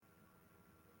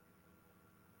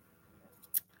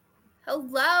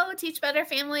Hello, Teach Better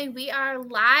family. We are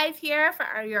live here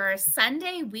for your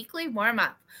Sunday weekly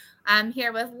warm-up. I'm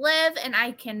here with Liv, and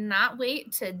I cannot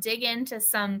wait to dig into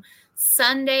some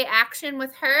Sunday action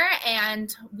with her,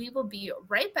 and we will be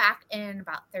right back in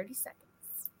about 30 seconds.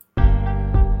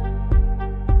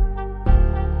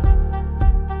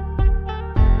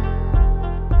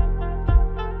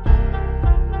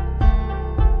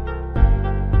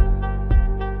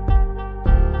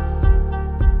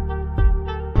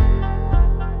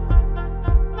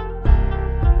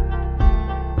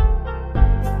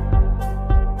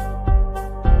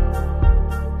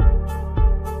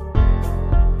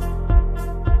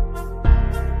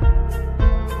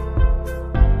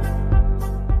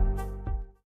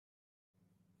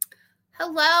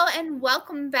 Hello and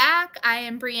welcome back. I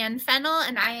am Brienne Fennell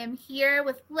and I am here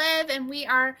with Liv, and we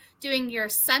are doing your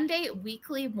Sunday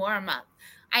weekly warm-up.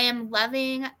 I am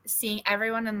loving seeing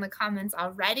everyone in the comments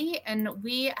already, and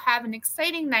we have an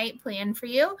exciting night planned for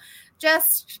you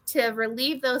just to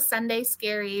relieve those Sunday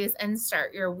scaries and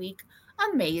start your week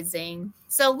amazing.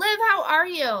 So Liv, how are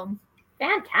you?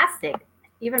 Fantastic.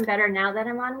 Even better now that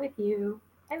I'm on with you.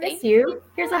 I miss you.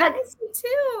 Here's a hug. I miss you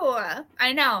too.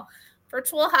 I know.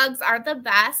 Virtual hugs are the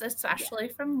best, especially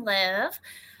from Liv.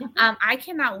 I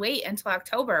cannot wait until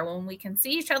October when we can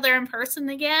see each other in person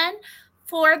again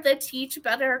for the Teach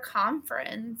Better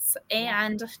conference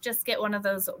and just get one of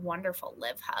those wonderful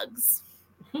Liv hugs.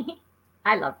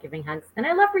 I love giving hugs and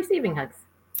I love receiving hugs.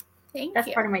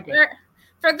 That's part of my day.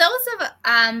 For those of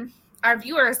our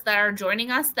viewers that are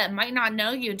joining us that might not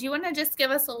know you, do you want to just give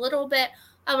us a little bit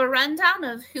of a rundown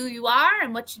of who you are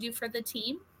and what you do for the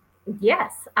team?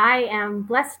 Yes, I am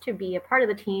blessed to be a part of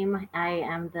the team. I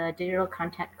am the digital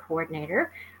content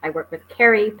coordinator. I work with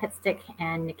Carrie Pitstick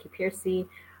and Nikki Piercy.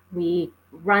 We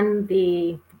run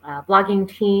the blogging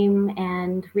team,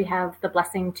 and we have the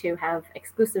blessing to have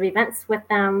exclusive events with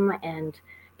them and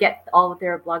get all of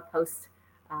their blog posts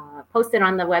posted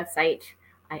on the website.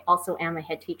 I also am a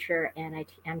head teacher, and I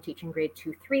am teaching grade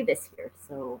 2-3 this year.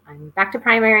 So I'm back to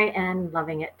primary and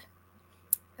loving it.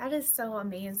 That is so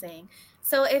amazing.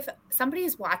 So if somebody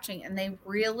is watching and they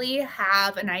really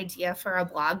have an idea for a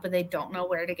blog, but they don't know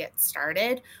where to get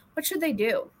started, what should they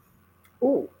do?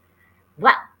 Ooh,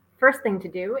 well, first thing to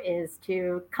do is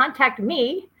to contact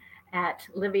me at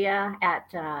Livia at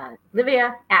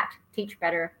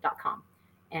teachbetter.com.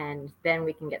 And then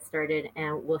we can get started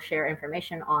and we'll share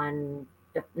information on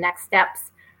the next steps.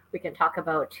 We can talk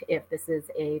about if this is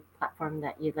a platform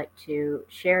that you'd like to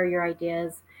share your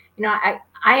ideas. You know,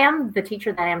 I am the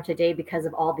teacher that I am today because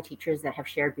of all the teachers that have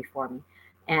shared before me.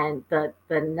 And the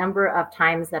number of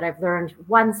times that I've learned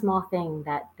one small thing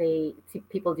that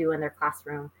people do in their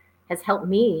classroom has helped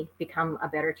me become a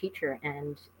better teacher.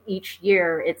 And each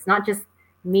year, it's not just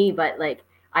me, but like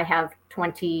I have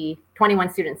 21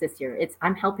 students this year.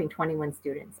 I'm helping 21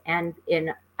 students. And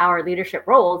in our leadership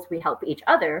roles, we help each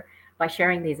other by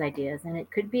sharing these ideas. And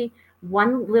it could be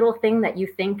one little thing that you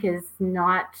think is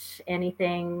not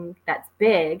anything that's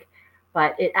big,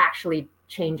 but it actually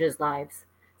changes lives.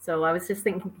 So I was just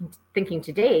thinking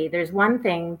today, there's one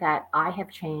thing that I have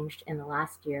changed in the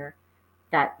last year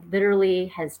that literally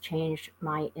has changed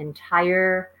my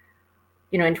entire,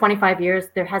 in 25 years,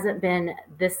 there hasn't been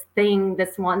this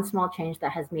one small change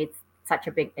that has made such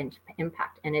a big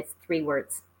impact. And it's 3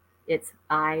 words. It's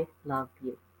I love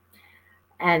you.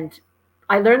 And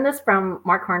I learned this from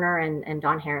Mark Horner and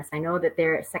Don Harris. I know that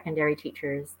they're secondary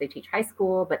teachers. They teach high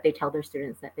school, but they tell their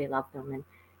students that they love them.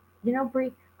 And,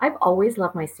 Brie, I've always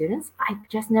loved my students. I've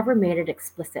just never made it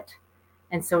explicit.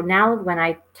 And so now when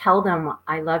I tell them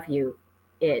I love you,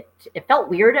 it felt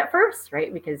weird at first,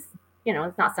 right? Because,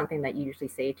 it's not something that you usually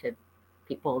say to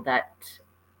people that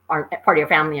aren't part of your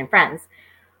family and friends.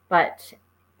 But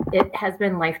it has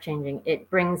been life-changing. It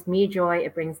brings me joy.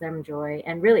 It brings them joy.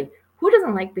 And really, who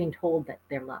doesn't like being told that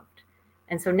they're loved?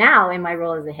 And so now in my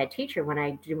role as a head teacher, when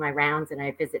I do my rounds and I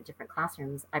visit different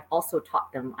classrooms, I've also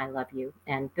taught them I love you.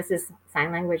 And this is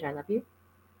sign language, I love you.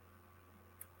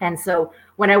 And so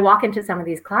when I walk into some of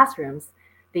these classrooms,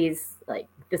 this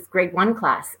grade 1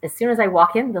 class, as soon as I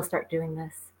walk in, they'll start doing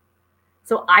this.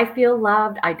 So I feel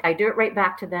loved. I do it right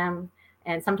back to them.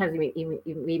 And sometimes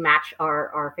we match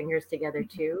our fingers together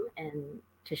too, and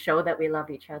to show that we love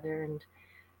each other. And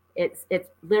it's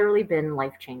literally been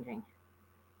life-changing.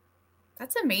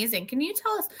 That's amazing. Can you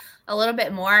tell us a little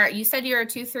bit more? You said you're a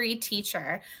 2-3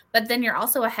 teacher, but then you're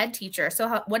also a head teacher.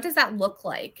 So what does that look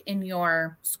like in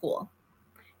your school?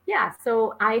 Yeah,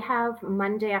 so I have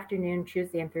Monday afternoon,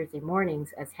 Tuesday, and Thursday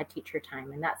mornings as head teacher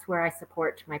time. And that's where I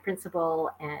support my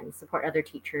principal and support other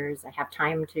teachers. I have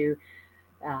time to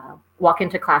walk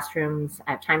into classrooms.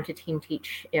 I have time to team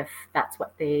teach if that's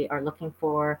what they are looking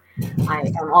for.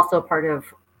 I am also part of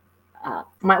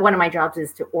one of my jobs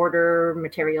is to order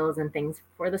materials and things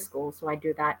for the school, so I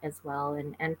do that as well,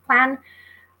 and plan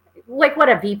like what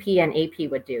a VP and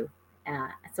AP would do.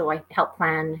 So I help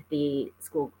plan the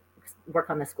school, work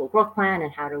on the school growth plan,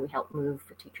 and how do we help move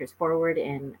the teachers forward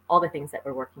in all the things that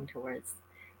we're working towards,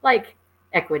 like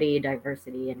equity,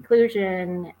 diversity,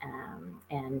 inclusion,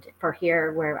 and for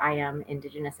here where I am,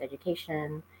 Indigenous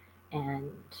education, and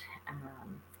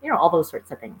all those sorts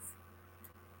of things.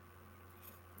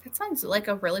 That sounds like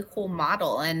a really cool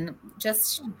model, and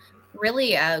just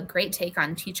really a great take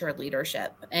on teacher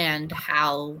leadership and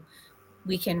how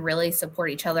we can really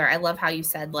support each other. I love how you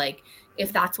said, like,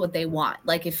 if that's what they want,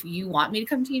 like, if you want me to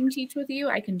come team teach with you,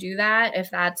 I can do that.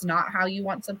 If that's not how you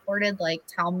want supported, like,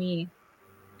 tell me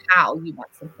how you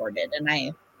want supported. And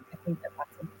I think that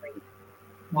that's a great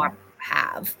model to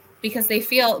have, because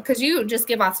you just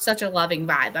give off such a loving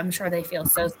vibe. I'm sure they feel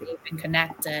so safe and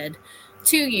connected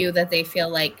to you that they feel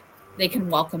like they can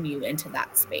welcome you into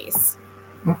that space.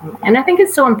 And I think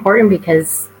it's so important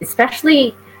because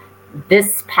especially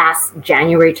this past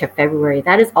January to February,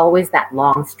 that is always that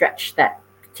long stretch that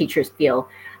teachers feel.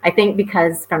 I think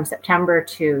because from September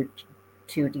to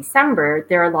December,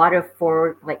 there are a lot of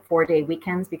 4-day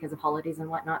weekends because of holidays and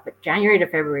whatnot. But January to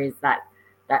February is that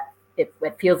it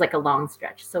feels like a long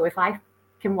stretch. So if I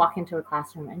can walk into a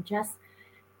classroom and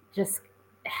just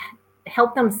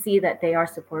help them see that they are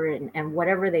supported, and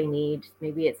whatever they need,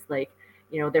 maybe it's like,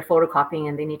 they're photocopying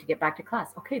and they need to get back to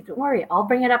class. Okay, don't worry, I'll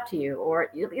bring it up to you.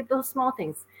 Or those small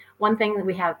things. One thing that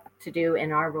we have to do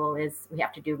in our role is we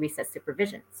have to do recess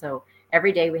supervision. So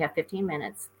every day we have 15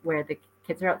 minutes where the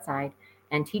kids are outside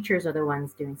and teachers are the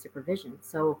ones doing supervision.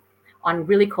 So on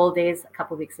really cold days, a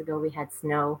couple of weeks ago, we had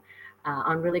snow.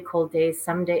 On really cold days,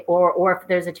 someday, or if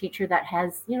there's a teacher that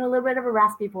has, a little bit of a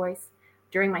raspy voice,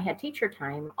 during my head teacher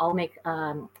time, I'll make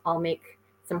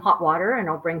some hot water and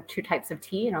I'll bring 2 types of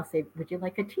tea and I'll say, would you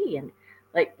like a tea? And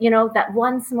that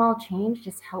one small change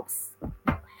just helps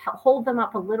hold them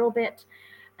up a little bit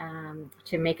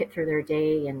to make it through their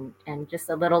day, and just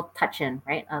a little touch in,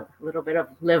 right? A little bit of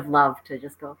live love to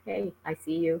just go, hey, I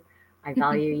see you. I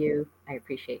value you. I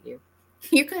appreciate you.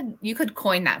 You could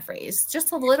coin that phrase,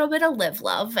 just a little bit of live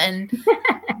love and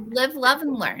live, love,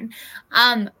 and learn.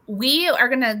 We are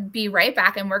going to be right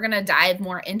back, and we're going to dive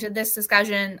more into this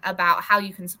discussion about how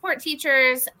you can support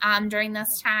teachers during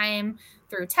this time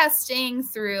through testing,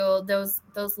 through those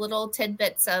little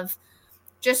tidbits of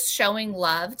just showing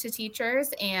love to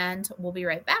teachers. And we'll be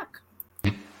right back.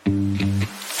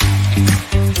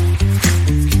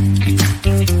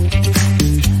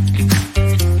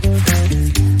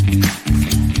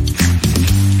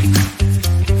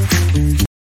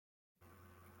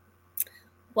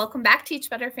 Welcome back, Teach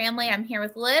Better family. I'm here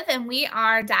with Liv, and we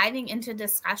are diving into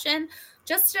discussion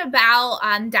just about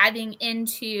diving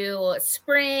into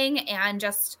spring and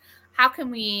just how can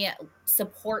we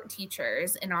support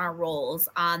teachers in our roles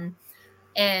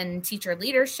in teacher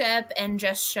leadership, and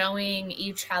just showing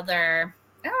each other,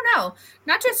 I don't know,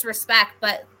 not just respect,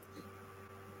 but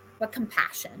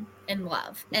compassion and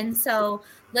love. And so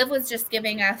Liv was just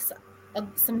giving us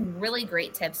some really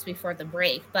great tips before the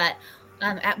break, but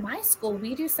at my school,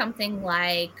 we do something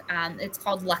like, it's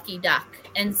called Lucky Duck.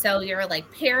 And so you're like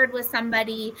paired with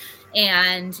somebody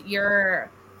and you're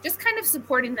just kind of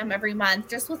supporting them every month,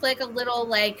 just with like a little,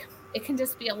 like, it can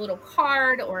just be a little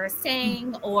card or a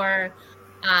saying or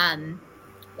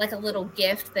like a little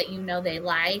gift that they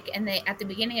like. And they, at the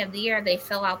beginning of the year, they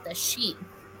fill out the sheet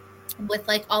with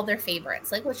like all their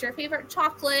favorites, like what's your favorite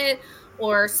chocolate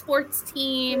or sports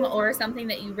team or something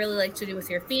that you really like to do with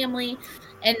your family.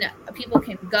 And people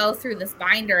can go through this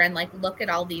binder and like look at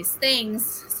all these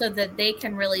things so that they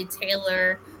can really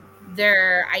tailor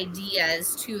their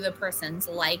ideas to the person's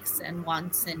likes and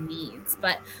wants and needs.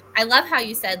 But I love how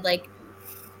you said, like,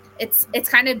 it's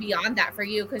kind of beyond that for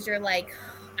you, because you're like,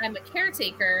 I'm a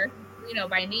caretaker,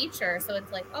 by nature. So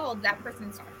it's like, oh, that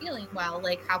person's not feeling well.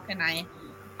 Like, how can I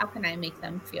make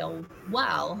them feel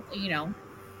well,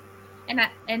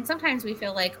 and sometimes we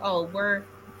feel like, oh,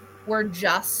 we're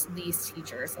just these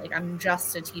teachers. Like, I'm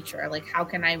just a teacher. Like, how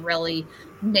can I really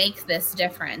make this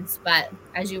difference? But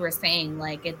as you were saying,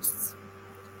 like, it's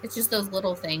just those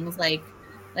little things, like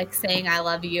saying I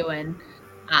love you, and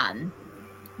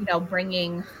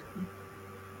bringing,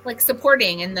 like,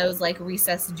 supporting in those like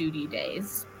recess duty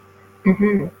days.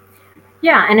 Mm-hmm.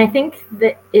 Yeah, and I think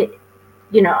that it,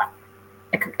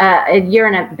 a year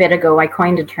and a bit ago, I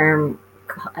coined a term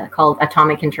called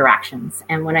atomic interactions.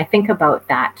 And when I think about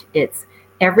that, it's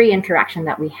every interaction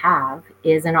that we have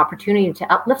is an opportunity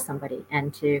to uplift somebody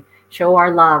and to show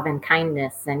our love and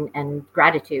kindness and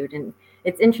gratitude. And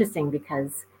it's interesting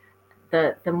because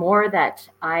the more that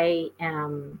I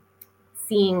am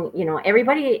seeing,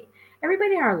 everybody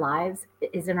in our lives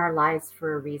is in our lives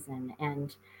for a reason.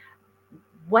 And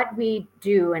what we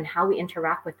do and how we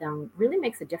interact with them really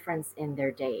makes a difference in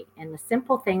their day. And the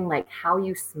simple thing like how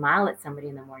you smile at somebody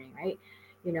in the morning, right?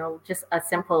 Just a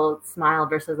simple smile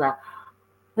versus a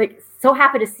like so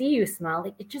happy to see you smile,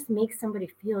 like it just makes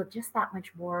somebody feel just that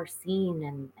much more seen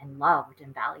and loved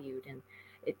and valued. And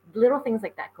little things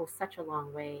like that go such a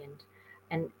long way.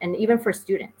 And even for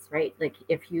students, right? Like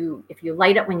if you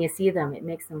light up when you see them, it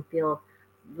makes them feel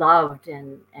loved.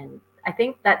 And I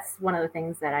think that's one of the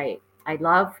things that I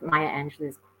love Maya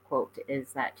Angelou's quote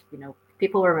is that,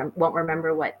 people won't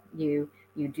remember what you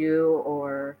do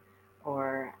or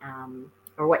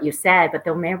what you said, but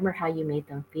they'll remember how you made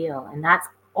them feel. And that's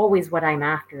always what I'm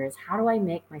after is how do I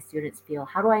make my students feel?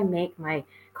 How do I make my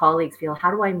colleagues feel?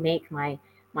 How do I make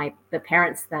the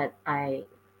parents that I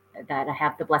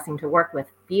have the blessing to work with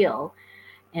feel?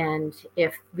 And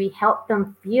if we help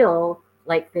them feel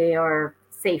like they are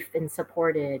safe and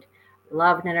supported,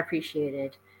 loved and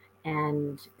appreciated,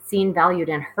 and seen, valued,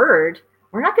 and heard,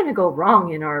 we're not going to go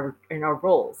wrong in our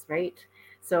roles, right?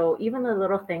 So even the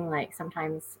little thing, like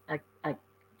sometimes a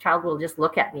child will just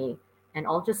look at me, and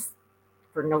I'll just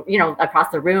across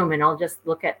the room, and I'll just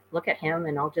look at him,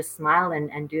 and I'll just smile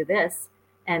and do this,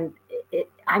 and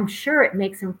I'm sure it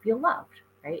makes him feel loved,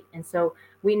 right? And so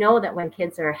we know that when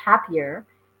kids are happier,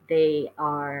 they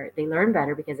learn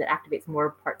better because it activates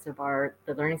more parts of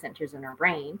the learning centers in our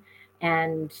brain,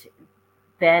 and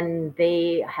then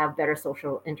they have better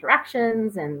social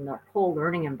interactions, and the whole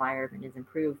learning environment is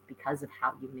improved because of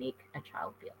how you make a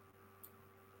child feel.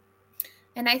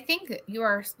 And I think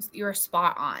you're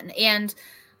spot on. And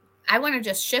I want to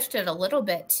just shift it a little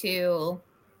bit to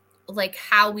like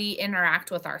how we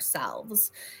interact with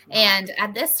ourselves. Yeah. And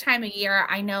at this time of year,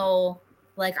 I know,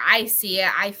 like I see it,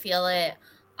 I feel it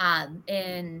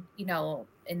in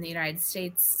the United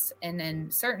States and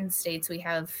in certain states we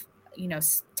have,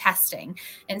 testing.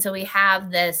 And so we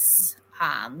have this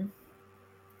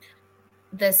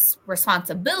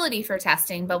responsibility for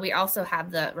testing, but we also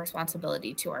have the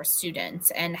responsibility to our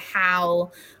students and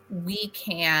how we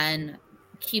can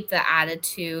keep the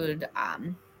attitude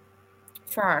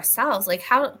for ourselves. Like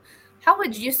how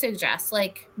would you suggest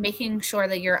like making sure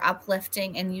that you're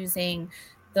uplifting and using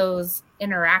those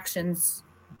interactions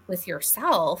with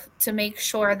yourself to make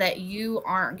sure that you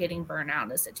aren't getting burnt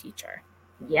out as a teacher?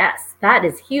 Yes, that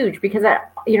is huge because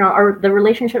the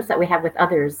relationships that we have with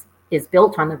others is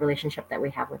built on the relationship that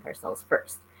we have with ourselves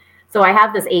first. So I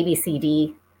have this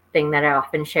ABCD thing that I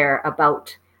often share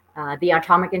about the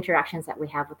atomic interactions that we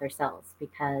have with ourselves,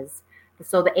 because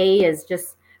so the A is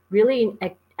just really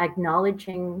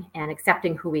acknowledging and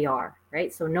accepting who we are,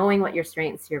 right? So knowing what your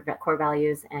strengths, your core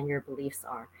values, and your beliefs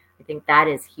are. I think that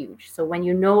is huge. So when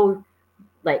you know,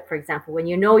 like for example, when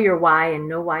you know your why and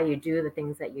know why you do the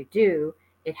things that you do,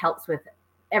 it helps with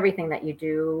everything that you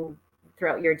do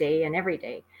throughout your day and every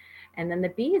day. And then the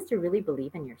B is to really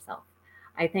believe in yourself.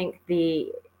 I think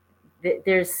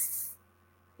there's,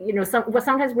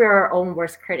 sometimes we're our own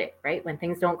worst critic, right? When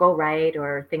things don't go right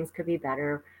or things could be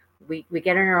better, we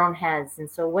get in our own heads. And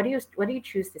so what do you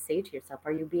choose to say to yourself?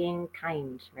 Are you being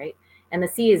kind, right? And the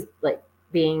C is like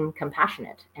being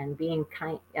compassionate and being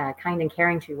kind and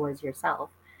caring towards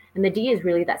yourself. And the D is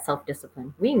really that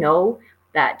self-discipline. We know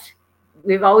that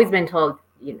we've always been told,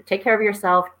 take care of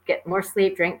yourself, get more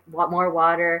sleep, drink more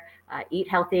water, eat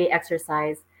healthy,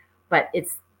 exercise, but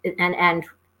and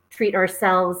treat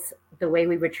ourselves the way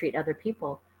we would treat other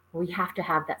people. We have to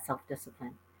have that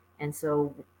self-discipline. And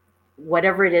so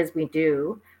whatever it is we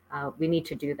do, we need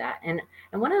to do that. And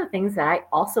one of the things that I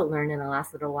also learned in the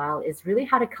last little while is really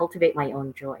how to cultivate my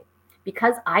own joy.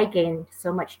 Because I gain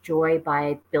so much joy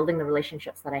by building the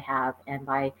relationships that I have and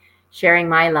by sharing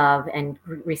my love and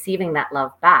receiving that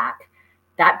love back,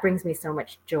 that brings me so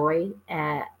much joy.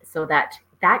 So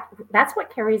that's what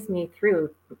carries me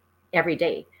through every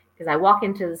day. Because I walk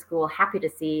into the school happy to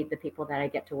see the people that I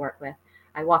get to work with.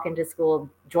 I walk into school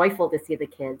joyful to see the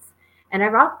kids. And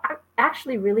I've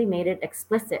actually really made it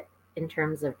explicit in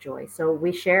terms of joy. So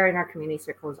we share in our community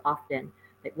circles often.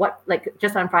 Like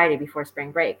just on Friday before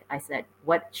spring break, I said,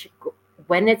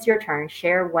 when it's your turn,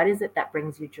 share what is it that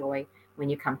brings you joy when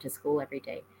you come to school every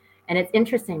day. And it's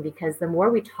interesting because the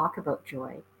more we talk about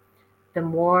joy, the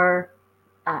more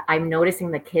I'm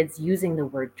noticing the kids using the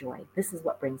word joy. This is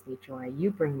what brings me joy.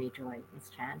 You bring me joy,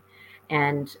 Ms. Chan.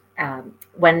 And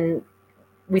when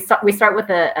we start with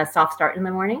a soft start in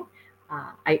the morning,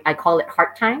 I call it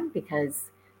heart time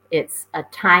because it's a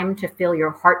time to fill your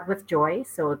heart with joy.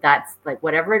 So that's like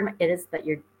whatever it is that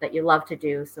you love to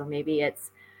do. So maybe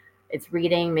it's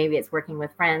reading, maybe it's working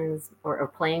with friends or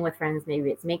playing with friends, maybe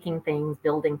it's making things,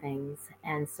 building things.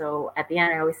 And so at the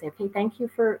end, I always say, okay, thank you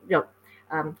for,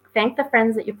 thank the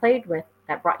friends that you played with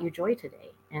that brought you joy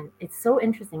today. And it's so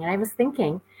interesting. And I was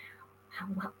thinking,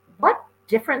 what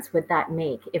difference would that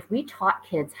make if we taught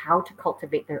kids how to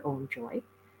cultivate their own joy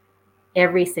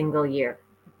every single year?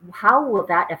 How will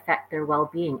that affect their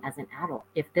well-being as an adult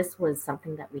if this was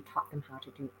something that we taught them how to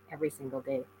do every single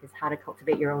day, is how to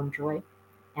cultivate your own joy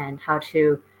and how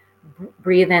to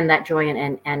breathe in that joy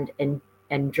and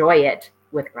enjoy it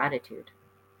with gratitude.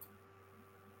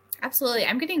 Absolutely.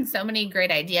 I'm getting so many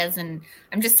great ideas, and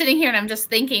I'm just sitting here and I'm just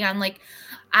thinking, I'm like,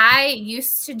 I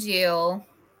used to do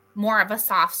more of a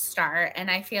soft start, and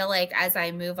I feel like as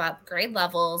I move up grade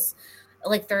levels,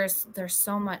 like there's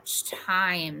so much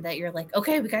time that you're like,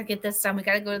 okay, we got to get this done. We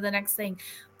got to go to the next thing.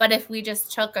 But if we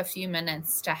just took a few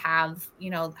minutes to have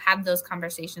those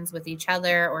conversations with each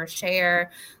other or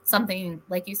share something,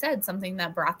 like you said, something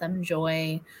that brought them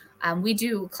joy. We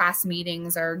do class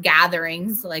meetings or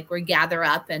gatherings, like we gather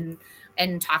up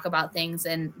and talk about things.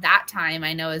 And that time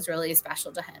I know is really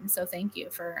special to him. So thank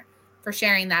you for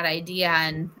sharing that idea.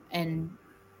 And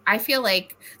I feel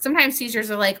like sometimes teachers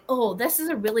are like, oh, this is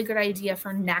a really good idea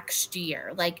for next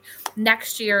year. Like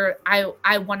next year,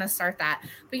 I want to start that,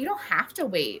 but you don't have to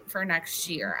wait for next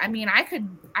year. I mean, I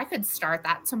could start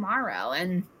that tomorrow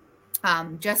and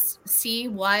just see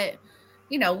what,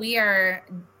 we are,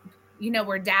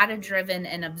 we're data driven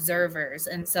and observers.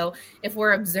 And so if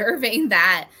we're observing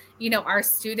that, our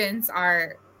students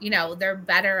are, they're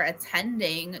better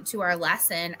attending to our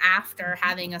lesson after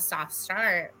having a soft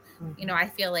start, I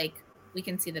feel like we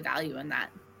can see the value in that.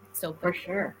 So for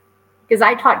sure. Because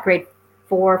I taught grade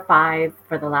 4, 5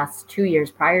 for the last 2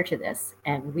 years prior to this.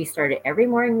 And we started every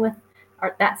morning with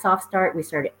that soft start. We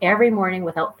started every morning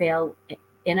without fail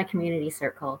in a community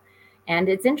circle. And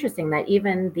it's interesting that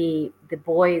even the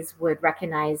boys would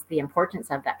recognize the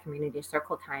importance of that community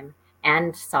circle time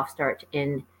and soft start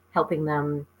in helping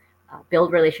them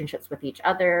build relationships with each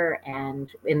other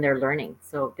and in their learning.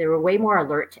 So they were way more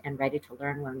alert and ready to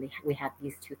learn when we had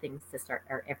these two things to start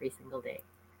every single day.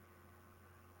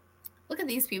 Look at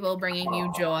these people bringing you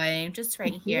joy just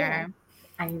right here.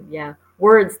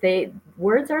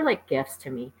 Words are like gifts to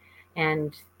me,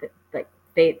 and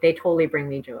they totally bring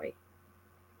me joy.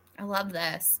 I love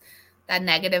this. That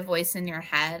negative voice in your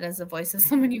head as a voice of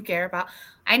someone you care about.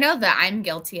 I know that I'm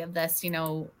guilty of this.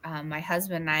 My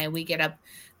husband and I, we get up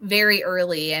very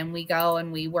early and we go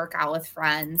and we work out with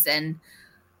friends. And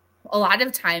a lot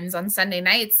of times on Sunday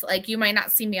nights, like you might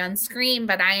not see me on screen,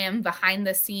 but I am behind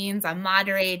the scenes. I'm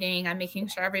moderating. I'm making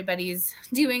sure everybody's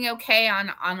doing okay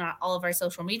on all of our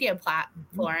social media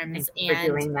platforms. Thank you for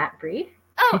doing that, Bree.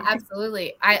 Oh,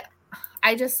 absolutely.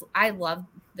 I love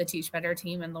the Teach Better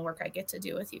team and the work I get to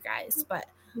do with you guys. But,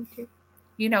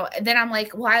 then I'm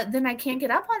like, well, then I can't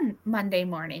get up on Monday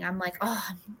morning. I'm like, oh,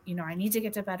 I need to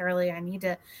get to bed early. I need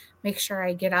to make sure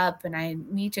I get up and I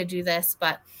need to do this.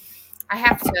 But I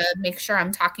have to make sure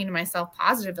I'm talking to myself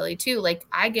positively too. Like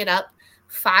I get up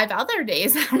 5 other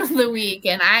days out of the week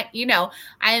and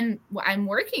I'm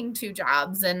working 2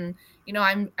 jobs and,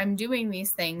 I'm doing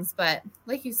these things. But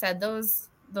like you said,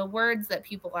 the words that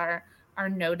people are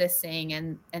noticing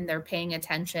and they're paying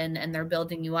attention and they're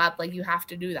building you up. Like you have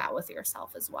to do that with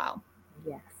yourself as well.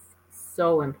 Yes.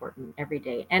 So important every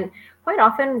day. And quite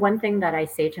often one thing that I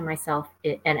say to myself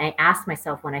and I ask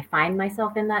myself when I find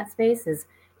myself in that space is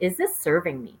this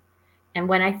serving me? And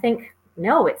when I think,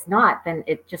 no, it's not, then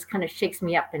it just kind of shakes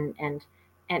me up. And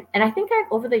I think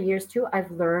over the years too, I've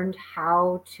learned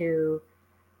how to,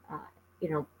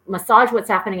 massage what's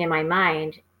happening in my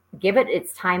mind, give it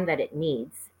its time that it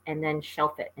needs, and then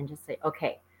shelf it and just say,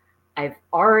 okay, I've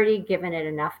already given it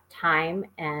enough time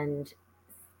and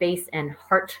space and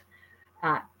heart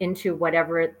into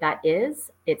whatever that is.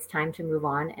 It's time to move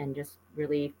on and just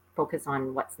really focus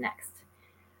on what's next.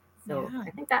 So yeah.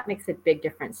 I think that makes a big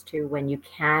difference too when you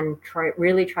can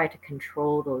really try to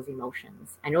control those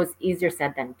emotions. I know it's easier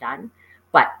said than done,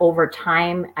 but over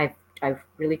time I've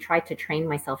really tried to train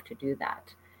myself to do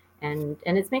that, and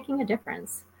it's making a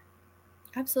difference.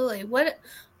 Absolutely. What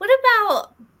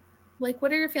about, like,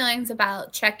 what are your feelings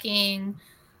about checking?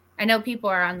 I know people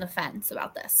are on the fence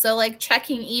about this. So like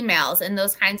checking emails and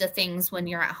those kinds of things when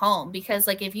you're at home, because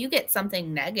like if you get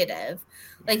something negative,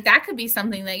 like that could be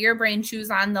something that your brain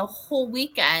chews on the whole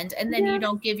weekend and then you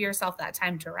don't give yourself that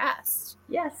time to rest.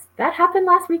 Yes, that happened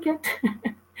last weekend.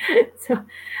 So,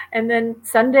 and then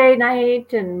Sunday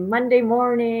night and Monday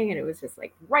morning, and it was just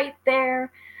like right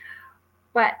there.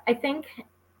 But I think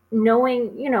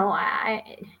knowing,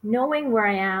 knowing where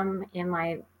I am in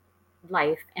my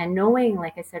life, and knowing,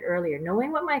 like I said earlier,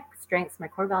 knowing what my strengths, my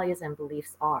core values and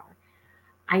beliefs are,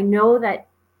 I know that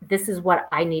this is what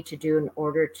I need to do in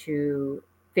order to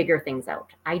figure things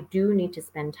out. I do need to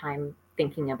spend time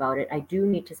thinking about it. I do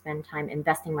need to spend time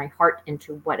investing my heart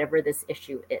into whatever this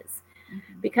issue is.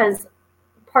 Because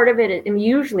part of it, and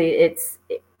usually it's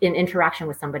in interaction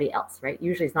with somebody else, right?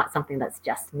 Usually it's not something that's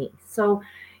just me. So,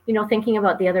 thinking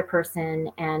about the other person,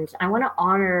 and I want to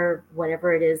honor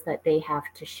whatever it is that they have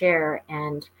to share,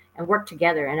 and work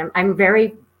together. And I'm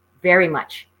very, very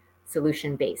much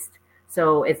solution based.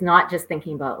 So it's not just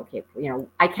thinking about, okay,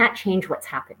 I can't change what's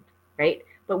happened, right?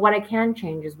 But what I can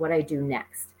change is what I do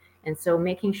next. And so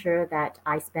making sure that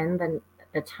I spend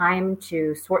the time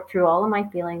to sort through all of my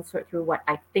feelings, sort through what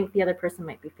I think the other person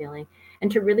might be feeling, and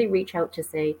to really reach out to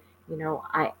say,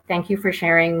 I thank you for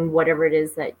sharing whatever it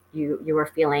is that you are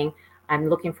feeling. I'm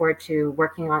looking forward to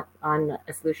working on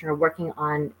a solution, or working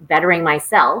on bettering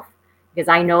myself, because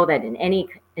I know that in any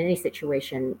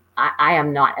situation, I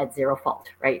am not at zero fault,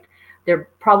 right? There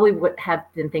probably would have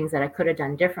been things that I could have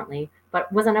done differently,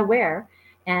 but wasn't aware.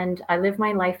 And I live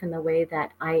my life in the way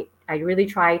that I really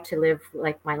try to live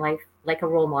like my life like a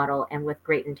role model and with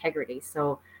great integrity.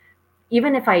 So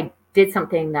even if I did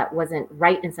something that wasn't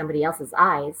right in somebody else's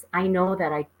eyes, I know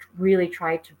that I really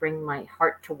tried to bring my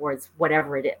heart towards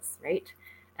whatever it is, right?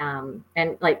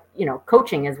 And like,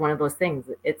 coaching is one of those things.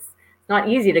 It's not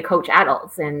easy to coach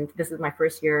adults. And this is my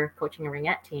first year coaching a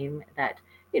ringette team that,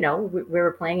 we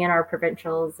were playing in our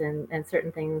provincials, and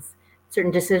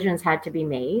certain decisions had to be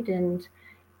made. And,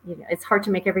 it's hard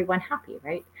to make everyone happy,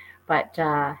 right? But,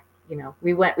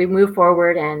 we moved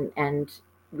forward, and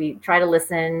we try to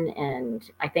listen. And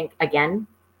I think, again,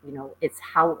 it's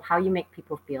how you make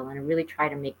people feel. And I really try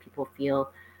to make people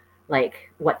feel like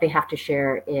what they have to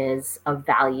share is of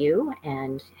value,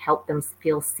 and help them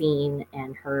feel seen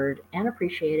and heard and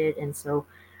appreciated. And so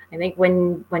I think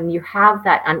when you have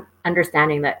that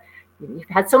understanding that you've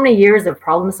had so many years of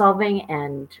problem solving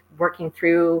and working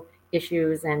through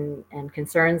issues and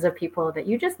concerns of people, that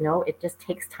you just know it just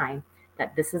takes time,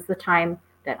 that this is the time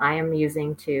that I am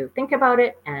using to think about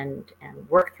it and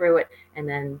work through it. And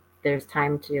then there's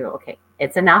time to, okay,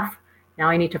 it's enough. Now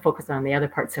I need to focus on the other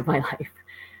parts of my life,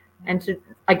 and to,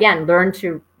 again, learn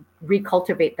to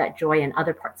recultivate that joy in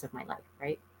other parts of my life,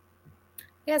 right?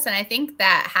 Yes, and I think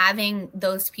that having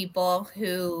those people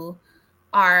who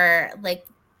are like,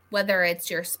 whether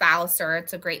it's your spouse or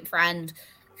it's a great friend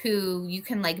who you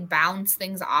can like bounce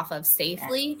things off of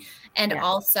safely. Yes. And yes.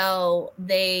 Also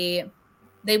they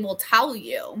will tell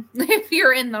you if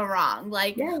you're in the wrong.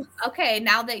 Like, yes. Okay,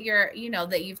 now that you're,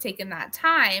 that you've taken that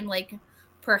time, like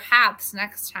perhaps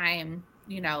next time,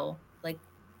 like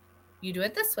you do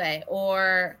it this way.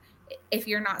 Or if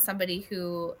you're not somebody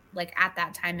who like at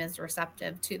that time is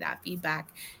receptive to that feedback,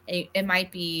 it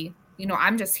might be,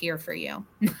 I'm just here for you.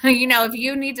 If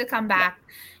you need to come back,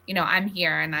 I'm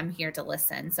here, and I'm here to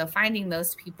listen. So finding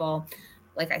those people,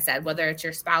 like I said, whether it's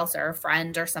your spouse or a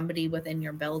friend or somebody within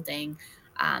your building,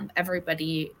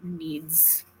 everybody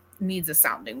needs a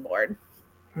sounding board.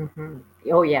 Mm-hmm.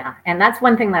 Oh yeah. And that's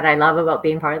one thing that I love about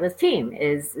being part of this team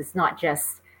is it's not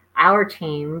just our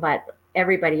team, but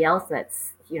everybody else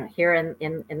that's, here in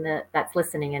the, that's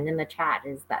listening and in the chat,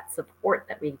 is that support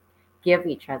that we give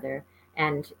each other.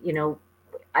 And,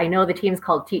 I know the team's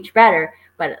called Teach Better,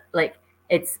 but like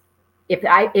it's, if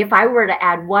I were to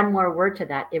add one more word to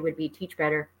that, it would be Teach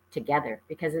Better Together,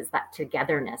 because it's that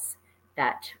togetherness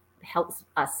that helps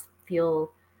us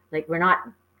feel like we're not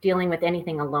dealing with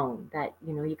anything alone, that,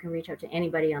 you can reach out to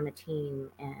anybody on the team,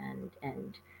 and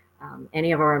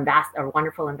any of our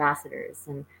wonderful ambassadors,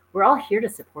 and we're all here to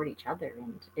support each other.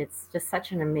 And it's just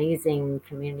such an amazing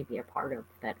community to be a part of,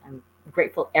 that I'm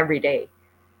grateful every day.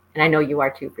 And I know you are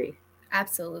too, Bree.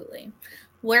 Absolutely.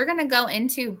 We're going to go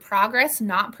into progress,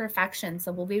 not perfection.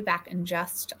 So we'll be back in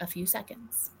just a few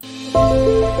seconds.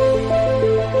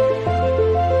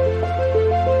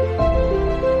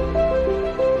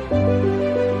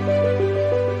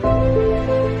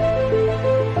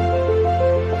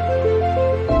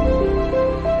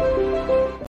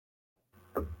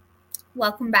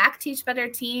 Welcome back, Teach Better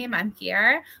team. I'm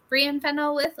here, Brian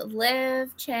Fennell with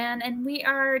Liv Chan, and we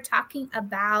are talking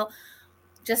about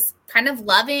just kind of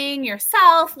loving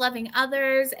yourself, loving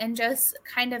others, and just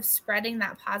kind of spreading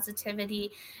that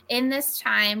positivity in this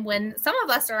time when some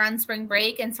of us are on spring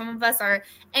break and some of us are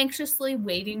anxiously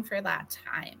waiting for that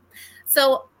time.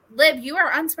 So, Liv, you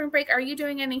are on spring break. Are you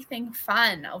doing anything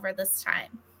fun over this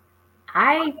time?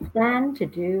 I plan to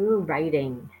do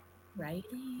writing.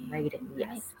 Writing. Writing, Nice.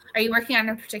 yes. Are you working on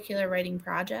a particular writing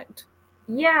project?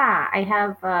 Yeah, I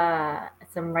have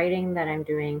some writing that I'm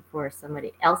doing for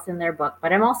somebody else in their book,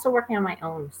 but I'm also working on my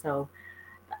own. So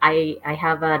I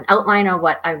have an outline of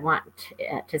what I want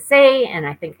to say, and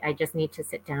I think I just need to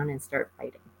sit down and start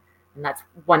writing. And that's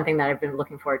one thing that I've been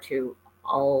looking forward to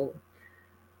all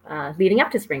leading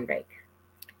up to spring break.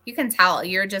 You can tell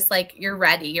you're just like, you're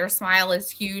ready. Your smile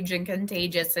is huge and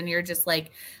contagious, and you're just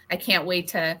like, I can't wait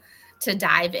to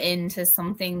dive into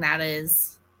something that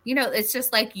is, you know, it's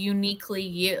just like uniquely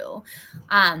you.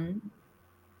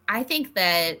 I think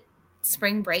that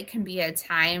spring break can be a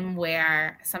time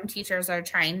where some teachers are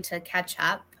trying to catch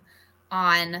up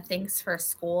on things for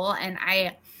school, and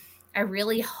I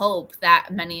really hope that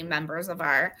many members of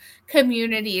our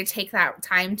community take that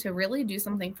time to really do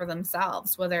something for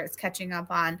themselves, whether it's catching up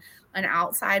on an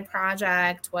outside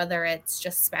project, whether it's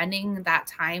just spending that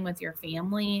time with your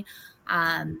family,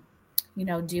 um, you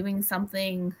know, doing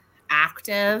something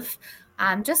active,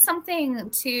 just something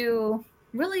to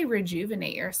really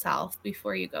rejuvenate yourself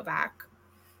before you go back.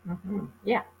 Mm-hmm.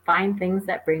 Yeah, find things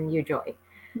that bring you joy.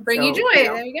 Bring you So, joy.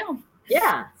 There you go.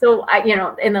 yeah. So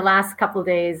in the last couple of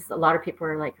days, a lot of people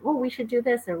are like, "Oh, we should do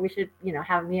this, or we should,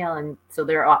 have a meal." And so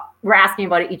we're asking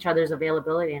about each other's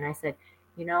availability. And I said,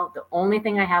 the only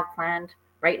thing I have planned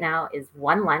right now is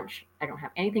one lunch. I don't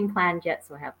have anything planned yet,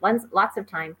 so I have lots of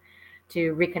time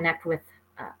to reconnect with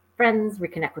friends,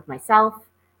 reconnect with myself,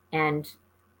 and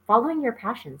following your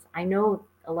passions. I know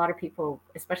a lot of people,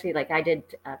 especially like I did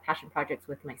passion projects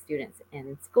with my students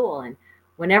in school, and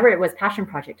whenever it was passion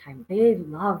project time, they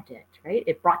loved it, right?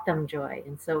 It brought them joy.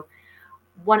 And so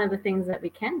one of the things that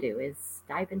we can do is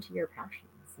dive into your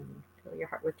passions and fill your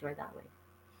heart with joy that way.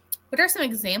 What are some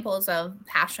examples of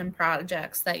passion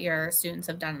projects that your students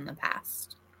have done in the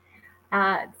past?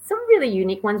 Some really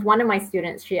unique ones. One of my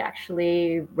students, she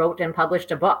actually wrote and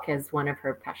published a book as one of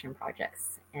her passion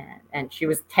projects. And she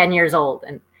was 10 years old.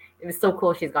 And it was so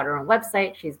cool. She's got her own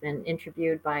website. She's been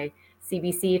interviewed by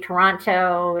CBC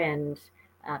Toronto and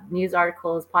news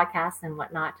articles, podcasts, and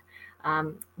whatnot.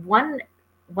 One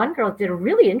girl did a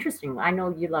really interesting one. I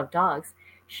know you love dogs.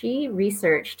 She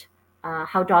researched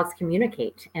how dogs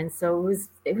communicate, and so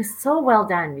it was so well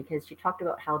done because she talked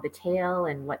about how the tail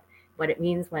and what it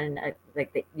means when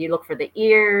you look for the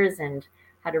ears and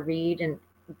how to read and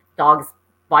dogs'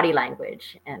 body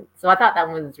language. And so I thought that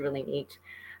one was really neat.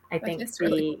 I think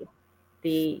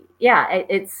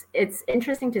it's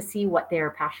interesting to see what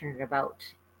they're passionate about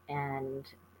and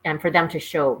for them to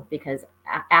show, because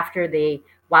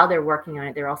while they're working on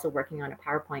it, they're also working on a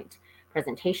PowerPoint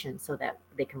presentation so that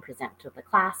they can present to the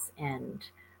class and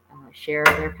share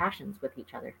their passions with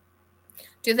each other.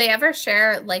 Do they ever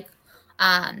share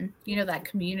that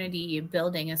community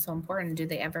building is so important? Do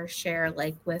they ever share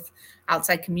with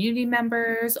outside community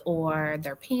members or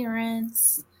their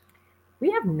parents?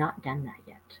 We have not done that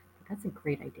yet. That's a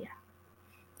great idea.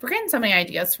 We're getting so many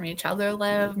ideas from each other,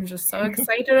 Liv. I'm just so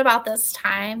excited about this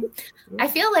time. I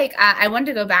feel like I wanted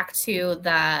to go back to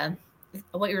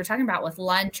what you were talking about with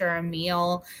lunch or a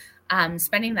meal,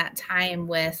 spending that time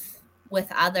with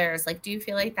others. Do you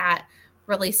feel like that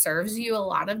really serves you a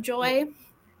lot of joy?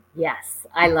 Yes,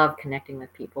 I love connecting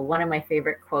with people. One of my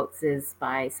favorite quotes is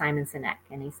by Simon Sinek,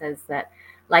 and he says that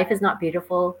life is not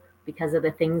beautiful because of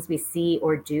the things we see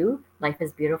or do. Life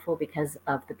is beautiful because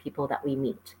of the people that we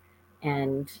meet.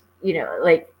 And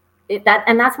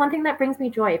that's one thing that brings me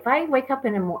joy. If I wake up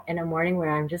in a morning where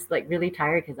I'm just really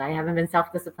tired because I haven't been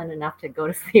self-disciplined enough to go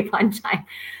to sleep on time,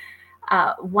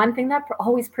 one thing that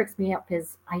always perks me up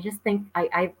is I just think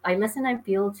I listen and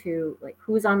feel to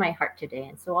who's on my heart today,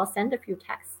 and so I'll send a few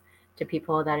texts to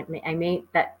people that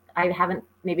I haven't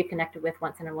maybe connected with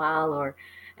once in a while,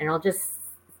 and I'll just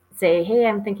say, hey,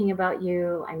 I'm thinking about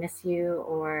you, I miss you,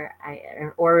 or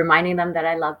reminding them that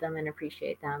I love them and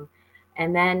appreciate them.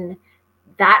 And then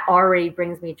that already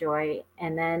brings me joy.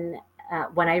 And then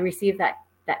when I receive that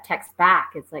text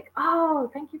back, it's like,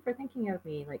 oh, thank you for thinking of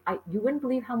me. You wouldn't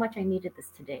believe how much I needed this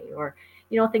today, or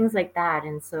things like that.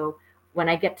 And so when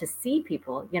I get to see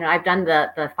people, I've done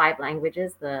the 5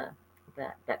 languages, that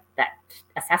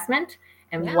assessment,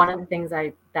 and one of the things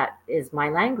that is my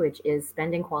language is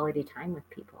spending quality time with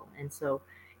people. And so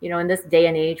in this day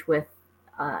and age with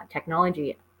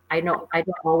technology, I know I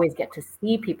don't always get to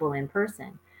see people in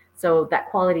person. So that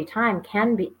quality time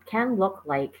can look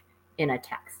like in a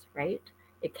text, right?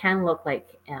 It can look like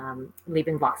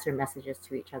leaving Voxer messages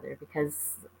to each other,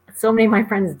 because so many of my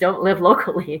friends don't live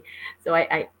locally. So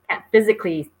I can't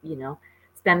physically,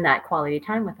 spend that quality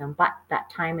time with them, but that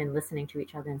time in listening to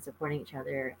each other and supporting each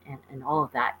other and all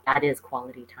of that, that is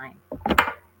quality time.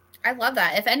 I love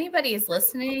that. If anybody is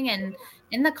listening and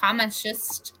in the comments,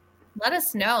 just let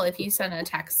us know if you sent a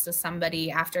text to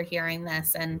somebody after hearing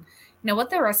this and what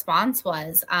the response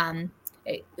was.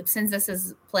 Since this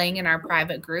is playing in our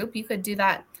private group, you could do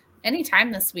that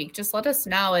anytime this week. Just let us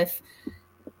know if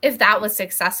that was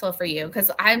successful for you, because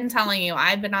I'm telling you,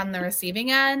 I've been on the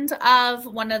receiving end of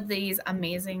one of these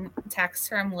amazing texts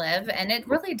from Liv, and it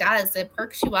really does. It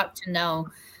perks you up to know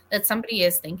that somebody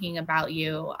is thinking about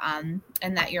you, and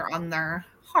that you're on their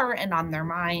heart and on their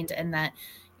mind, and that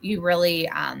you really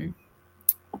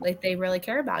they really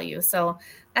care about you. So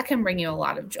that can bring you a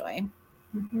lot of joy.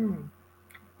 Mm-hmm.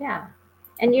 Yeah.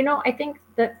 And I think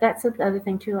that's the other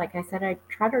thing too. Like I said, I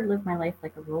try to live my life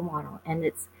like a role model, and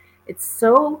it's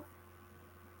so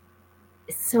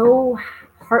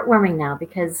heartwarming now,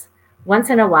 because once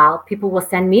in a while people will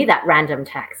send me that random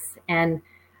text, and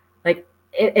like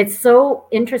it's so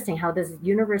interesting how this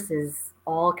universe is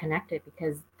all connected,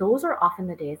 because those are often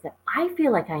the days that I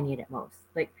feel like I need it most.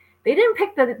 Like they didn't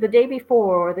pick the day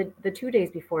before or the 2 days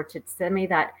before to send me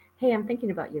that, hey, I'm thinking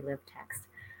about you, Liv, text.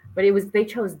 But they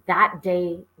chose that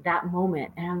day, that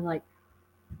moment. And I'm like,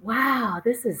 wow,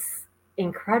 this is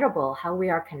incredible how we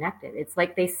are connected. It's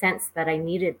like they sensed that I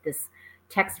needed this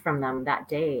text from them that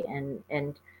day.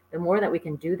 And the more that we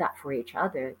can do that for each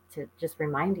other, to just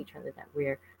remind each other that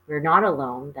we're not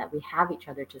alone, that we have each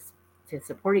other to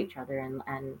support each other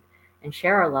and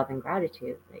share our love and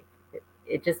gratitude. Like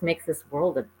it just makes this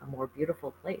world a more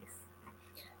beautiful place.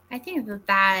 I think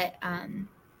that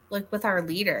like with our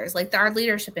leaders, like our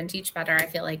leadership in Teach Better, I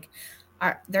feel like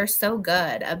they're so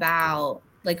good about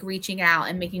like reaching out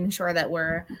and making sure that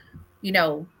we're,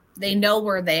 they know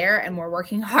we're there and we're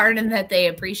working hard and that they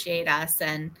appreciate us.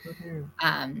 And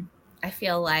I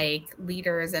feel like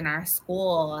leaders in our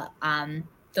school,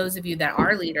 those of you that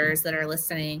are leaders that are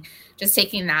listening, just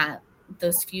taking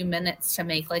those few minutes to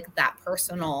make like that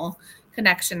personal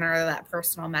connection or that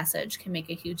personal message can make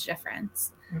a huge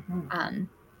difference. And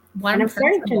I'm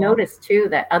starting to notice too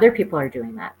that other people are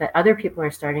doing that other people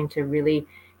are starting to really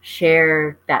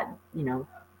share that,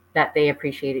 that they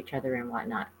appreciate each other and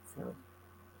whatnot. So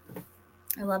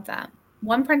I love that.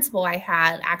 One principal I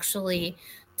had actually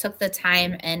took the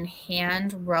time and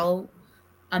hand wrote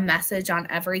a message on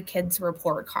every kid's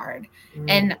report card.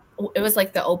 And it was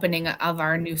like the opening of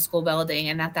our new school building.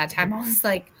 And at that time I was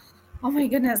like, oh my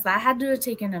goodness, that had to have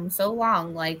taken him so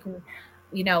long. Like,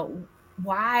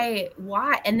 why?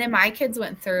 And then my kids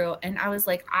went through and I was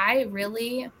like, I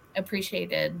really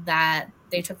appreciated that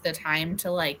they took the time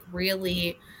to like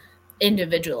really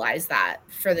individualize that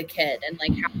for the kid, and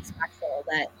like how special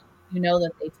that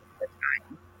that they took the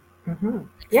time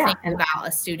think about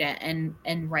a student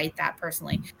and write that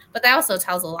personally. But that also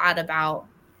tells a lot about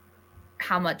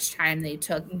how much time they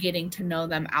took getting to know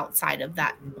them outside of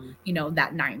that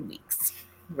that 9 weeks.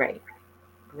 Right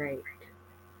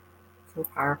So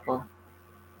powerful.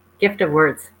 Gift of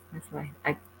words. That's why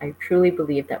I truly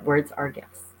believe that words are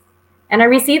gifts, and I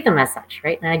receive them as such,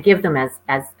 right? And I give them as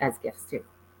gifts too.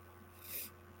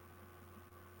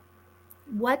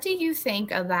 What do you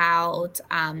think about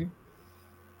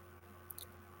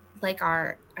like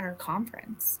our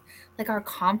conference? Like our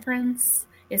conference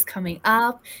is coming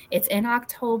up. It's in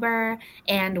October,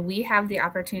 and we have the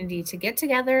opportunity to get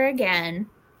together again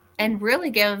and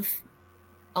really give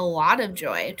a lot of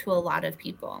joy to a lot of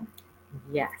people.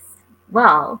 Yes.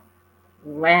 Well,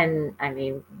 we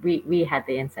had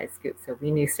the inside scoop, so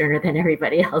we knew sooner than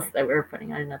everybody else that we were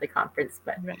putting on another conference.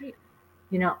 But,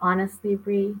 honestly,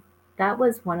 Bree, that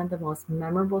was one of the most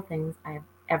memorable things I have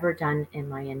ever done in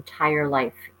my entire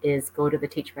life, is go to the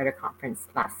Teach Better conference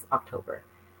last October.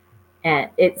 And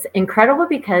it's incredible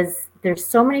because there's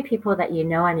so many people that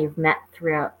and you've met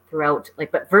throughout,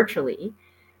 but virtually.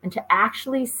 And to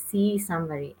actually see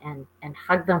somebody and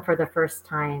hug them for the first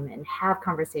time and have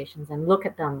conversations and look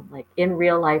at them like in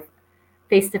real life,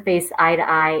 face to face, eye to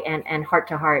eye, and heart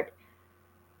to heart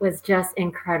was just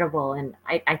incredible. And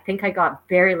I think I got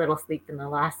very little sleep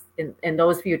in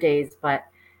those few days, but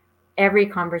every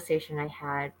conversation I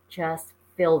had just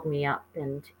filled me up.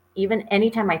 And even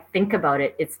anytime I think about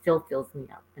it, it still fills me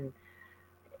up. And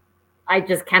I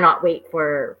just cannot wait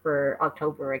for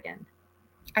October again.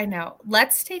 I know.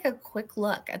 Let's take a quick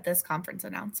look at this conference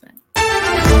announcement.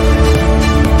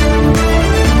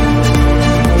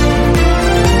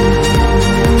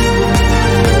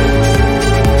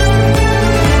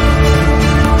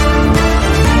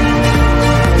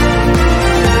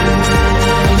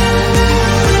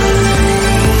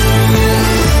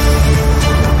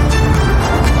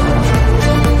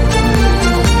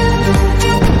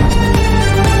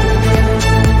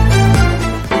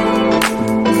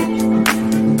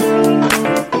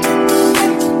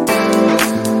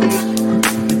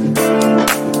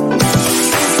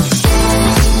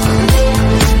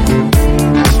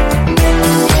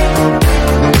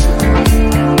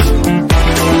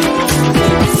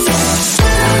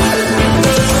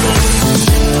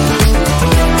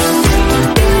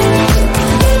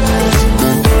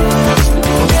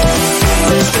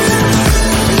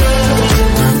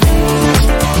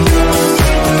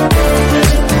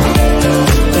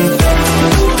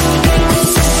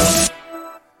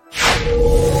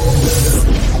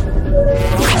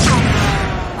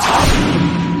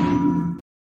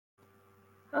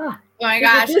 Oh my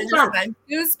gosh, I just got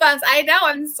goosebumps. I know,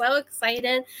 I'm so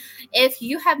excited. If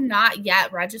you have not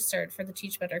yet registered for the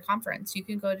Teach Better Conference, you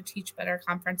can go to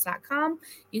teachbetterconference.com.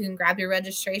 You can grab your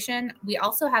registration. We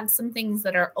also have some things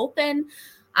that are open,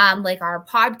 like our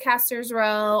podcasters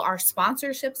row, our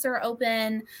sponsorships are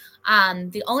open.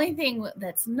 The only thing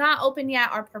that's not open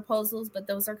yet are proposals, but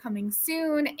those are coming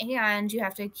soon, and you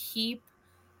have to keep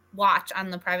watch on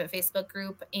the private Facebook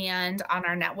group and on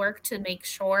our network to make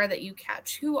sure that you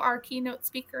catch who our keynote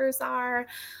speakers are.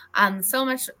 So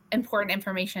much important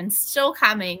information still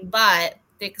coming, but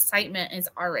the excitement is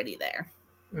already there.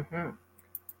 Mm-hmm.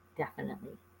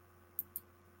 Definitely.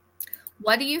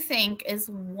 What do you think is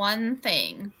one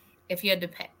thing, if you had to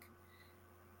pick,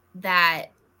 that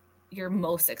you're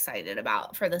most excited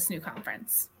about for this new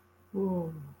conference?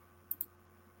 Ooh.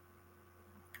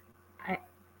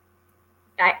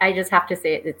 I just have to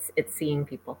say it's seeing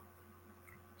people,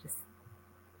 just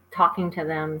talking to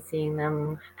them, seeing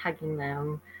them, hugging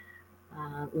them,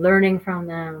 learning from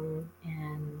them,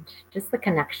 and just the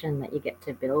connection that you get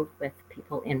to build with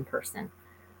people in person.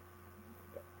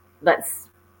 That's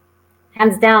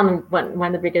hands down one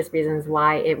of the biggest reasons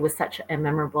why it was such a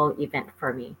memorable event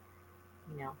for me.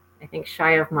 You know, I think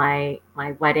shy of my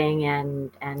wedding and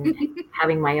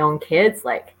having my own kids,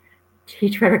 like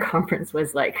Teach Better Conference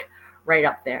was like right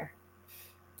up there.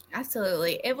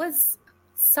 Absolutely. It was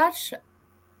such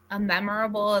a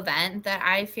memorable event that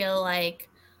I feel like,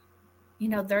 you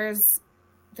know, there's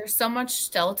so much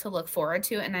still to look forward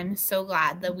to, and I'm so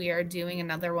glad that we are doing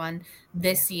another one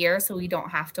this year so we don't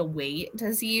have to wait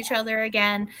to see each other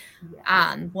again.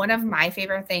 One of my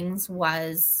favorite things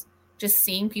was just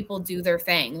seeing people do their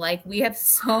thing. Like, we have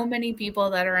so many people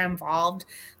that are involved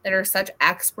that are such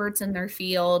experts in their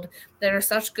field, that are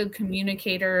such good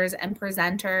communicators and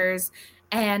presenters.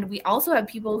 And we also have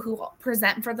people who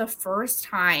present for the first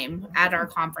time at our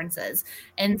conferences.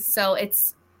 And so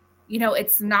it's, you know,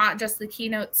 it's not just the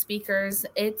keynote speakers,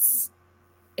 it's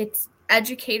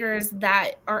educators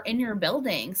that are in your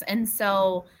buildings. And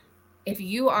so if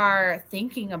you are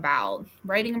thinking about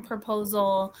writing a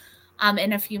proposal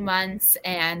in a few months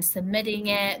and submitting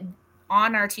it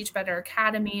on our Teach Better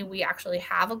Academy, we actually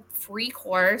have a free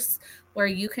course where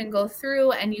you can go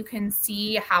through and you can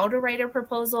see how to write a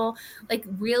proposal. Like,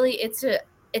 really, it's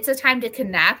a time to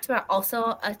connect, but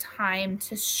also a time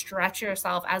to stretch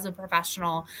yourself as a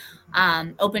professional,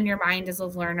 open your mind as a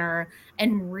learner,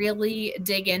 and really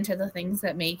dig into the things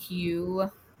that make you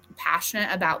passionate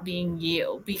about being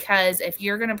you. Because if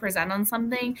you're going to present on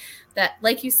something that,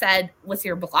 like you said, with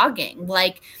your blogging,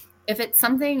 like if it's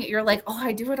something you're like, oh,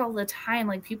 I do it all the time,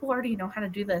 like people already know how to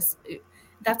do this,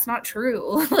 that's not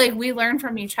true. Like, we learn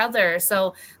from each other.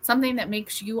 So something that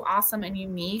makes you awesome and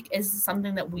unique is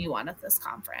something that we want at this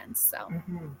conference. So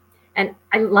mm-hmm. And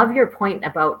I love your point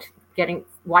about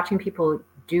watching people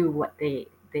do what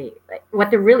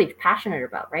what they're really passionate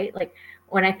about, right? Like,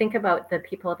 when I think about the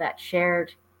people that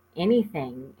shared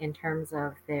anything in terms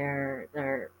of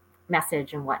their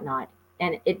message and whatnot,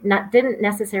 and it didn't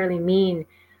necessarily mean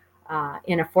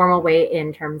in a formal way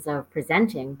in terms of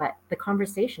presenting, but the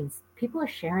conversations, people are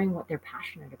sharing what they're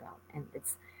passionate about, and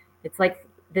it's like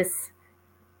this.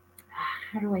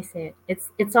 How do I say it?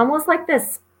 It's almost like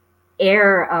this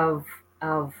air of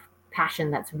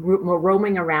passion that's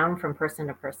roaming around from person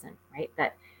to person, right?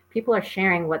 That people are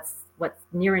sharing what's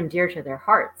near and dear to their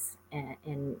hearts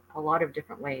in a lot of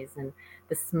different ways, and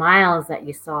the smiles that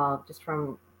you saw just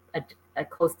from a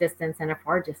close distance and a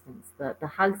far distance, the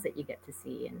hugs that you get to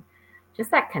see, and just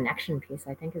that connection piece,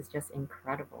 I think, is just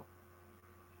incredible.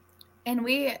 And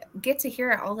we get to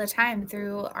hear it all the time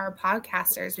through our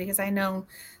podcasters, because I know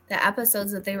the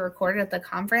episodes that they recorded at the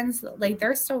conference, like,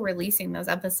 they're still releasing those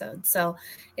episodes. So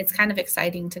it's kind of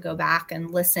exciting to go back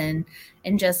and listen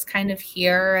and just kind of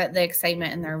hear the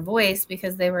excitement in their voice,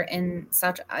 because they were in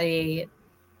such a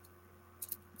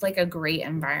great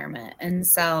environment. And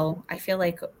so I feel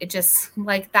like it just,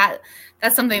 like,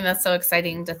 that's something that's so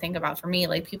exciting to think about for me.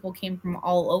 Like, people came from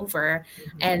all over,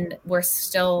 mm-hmm. and we're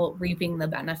still reaping the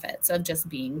benefits of just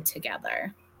being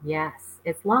together. Yes,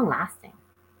 it's long lasting.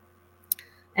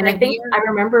 And I think I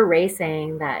remember Ray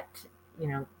saying that, you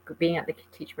know, being at the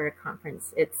Teach Better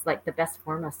Conference, it's like the best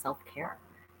form of self-care.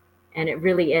 And it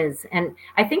really is. And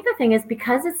I think the thing is,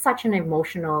 because it's such an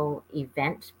emotional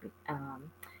event,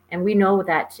 and we know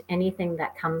that anything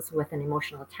that comes with an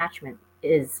emotional attachment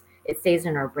it stays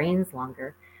in our brains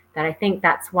longer, that I think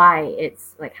that's why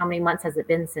it's like, how many months has it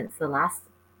been since the last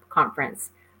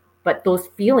conference? But those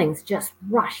feelings just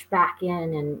rush back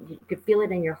in, and you could feel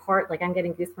it in your heart. Like, I'm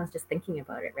getting goosebumps just thinking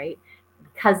about it, right?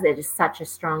 Because there's such a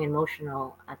strong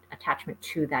emotional attachment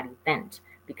to that event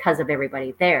because of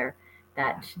everybody there.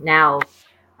 that now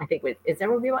I think is there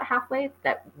will be about halfway,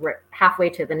 that we're halfway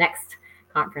to the next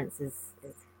conference is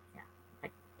yeah, I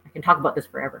can talk about this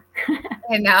forever.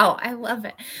 I know. I love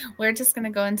it. We're just going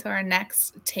to go into our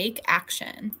next take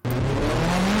action.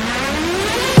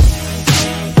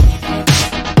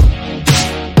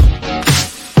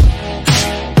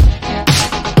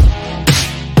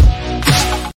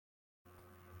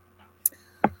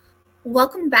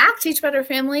 Welcome back, Teach Better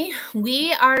family.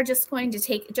 We are just going to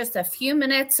take just a few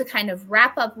minutes to kind of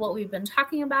wrap up what we've been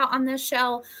talking about on this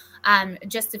show.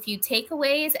 Just a few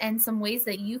takeaways and some ways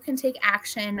that you can take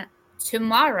action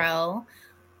tomorrow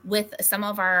with some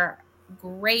of our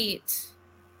great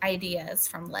ideas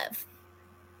from Liv.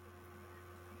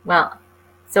 Well,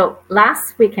 so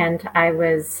last weekend I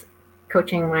was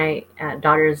coaching my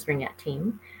daughter's ringette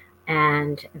team,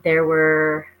 and there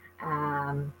were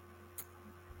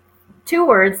two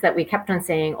words that we kept on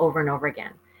saying over and over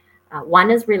again.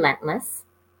 One is relentless.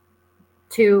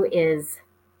 Two is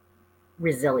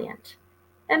resilient.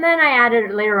 And then I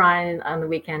added later on the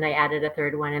weekend, I added a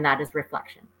third one, and that is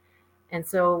reflection. And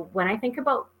so when I think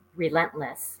about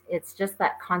relentless, it's just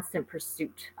that constant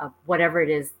pursuit of whatever it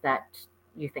is that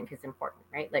you think is important,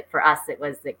 right? Like for us, it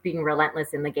was like being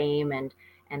relentless in the game, and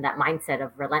that mindset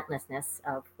of relentlessness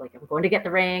of like, I'm going to get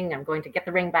the ring, I'm going to get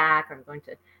the ring back, or I'm going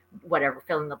to whatever,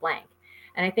 fill in the blank.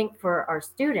 And I think for our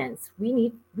students,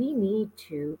 we need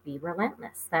to be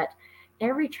relentless, that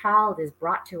every child is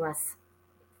brought to us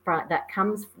that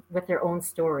comes with their own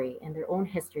story and their own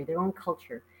history, their own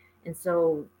culture. And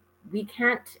so we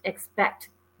can't expect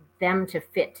them to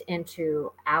fit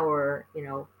into our,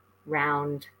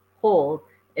 round hole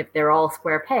if they're all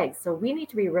square pegs. So we need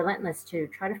to be relentless to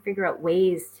try to figure out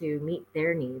ways to meet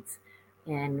their needs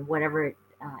in whatever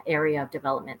area of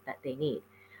development that they need,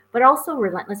 but also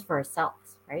relentless for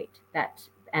ourselves, right?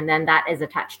 And then that is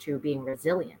attached to being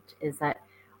resilient, is that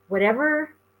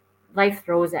whatever life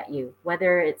throws at you,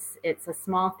 whether it's a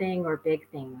small thing or big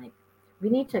thing, like we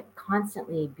need to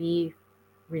constantly be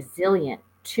resilient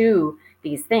to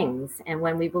these things. And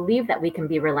when we believe that we can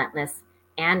be relentless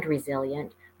and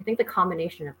resilient, I think the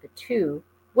combination of the two,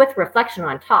 with reflection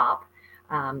on top,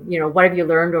 what have you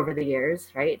learned over the years,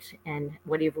 right? And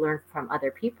what you've learned from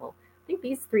other people. I think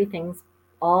these three things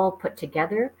all put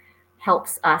together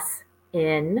helps us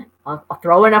in, I'll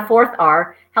throw in a fourth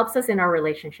R, helps us in our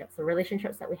relationships, the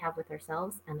relationships that we have with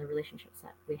ourselves and the relationships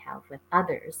that we have with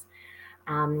others,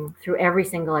 through every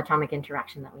single atomic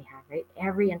interaction that we have, right?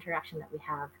 Every interaction that we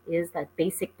have is that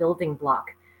basic building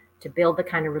block to build the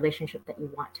kind of relationship that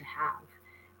you want to have.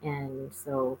 And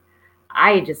so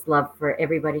I just love for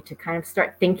everybody to kind of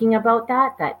start thinking about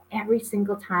that every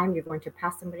single time you're going to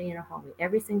pass somebody in a hallway,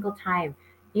 every single time,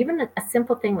 even a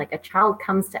simple thing like a child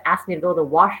comes to ask me to go to the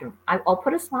washroom, I'll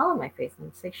put a smile on my face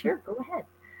and say, sure, go ahead,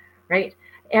 right?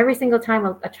 Every single time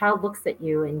a child looks at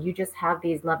you and you just have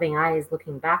these loving eyes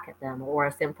looking back at them, or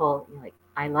a simple, like,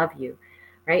 I love you,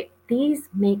 right? These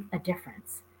make a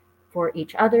difference for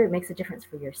each other. It makes a difference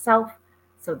for yourself.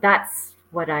 So that's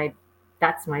my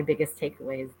biggest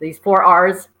takeaway, is these 4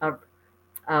 R's of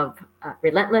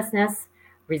relentlessness,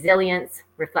 resilience,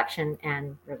 reflection,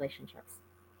 and relationships.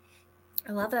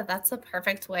 I love that. That's a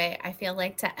perfect way, I feel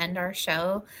like, to end our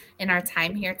show in our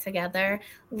time here together.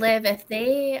 Liv, if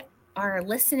they are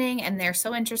listening and they're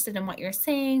so interested in what you're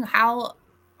saying,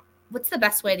 what's the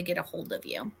best way to get a hold of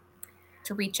you,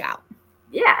 to reach out?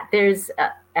 Yeah,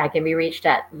 I can be reached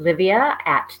at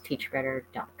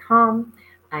livia@teachbetter.com.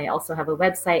 I also have a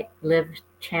website,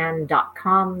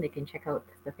 livchan.com. They can check out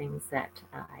the things that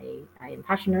I am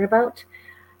passionate about.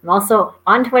 I'm also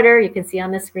on Twitter. You can see on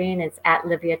the screen, it's at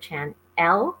LiviaChanL.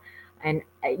 And,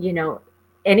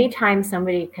 anytime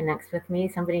somebody connects with me,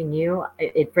 somebody new,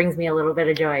 it brings me a little bit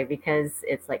of joy, because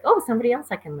it's like, oh, somebody else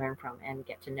I can learn from and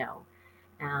get to know.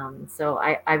 So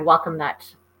I welcome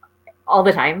that all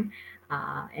the time.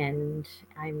 And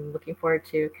I'm looking forward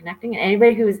to connecting. And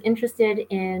anybody who is interested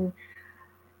in,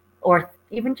 or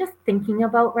even just thinking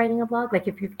about writing a blog, like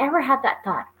if you've ever had that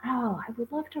thought, oh, I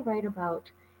would love to write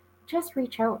about, just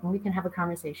reach out and we can have a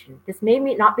conversation. This may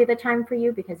not be the time for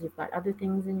you because you've got other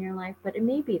things in your life, but it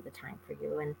may be the time for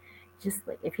you. And just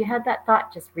like, if you had that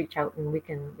thought, just reach out and we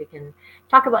can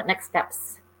talk about next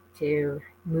steps to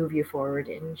move you forward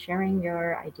in sharing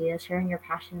your ideas, sharing your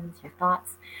passions, your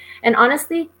thoughts. And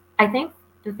honestly, I think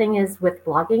the thing is with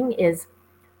blogging is,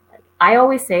 I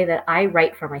always say that I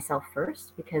write for myself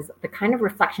first, because the kind of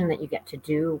reflection that you get to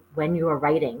do when you are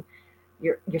writing,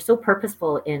 you're so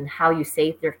purposeful in how you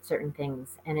say certain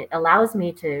things, and it allows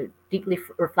me to deeply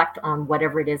reflect on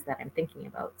whatever it is that I'm thinking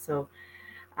about. So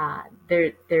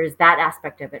there's that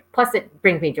aspect of it. Plus, it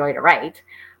brings me joy to write.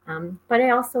 But I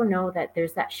also know that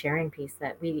there's that sharing piece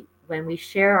that when we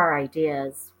share our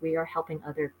ideas, we are helping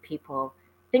other people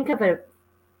think of a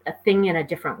thing in a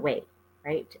different way,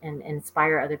 right? And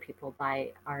inspire other people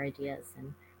by our ideas.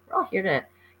 And we're all here to,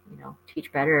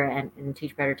 teach better and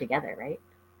teach better together, right?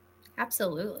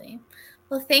 Absolutely.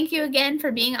 Well, thank you again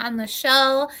for being on the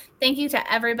show. Thank you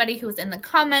to everybody who was in the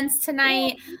comments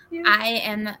tonight. Yeah, I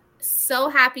am so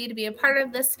happy to be a part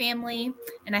of this family,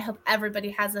 and I hope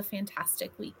everybody has a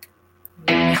fantastic week.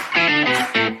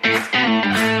 Yeah.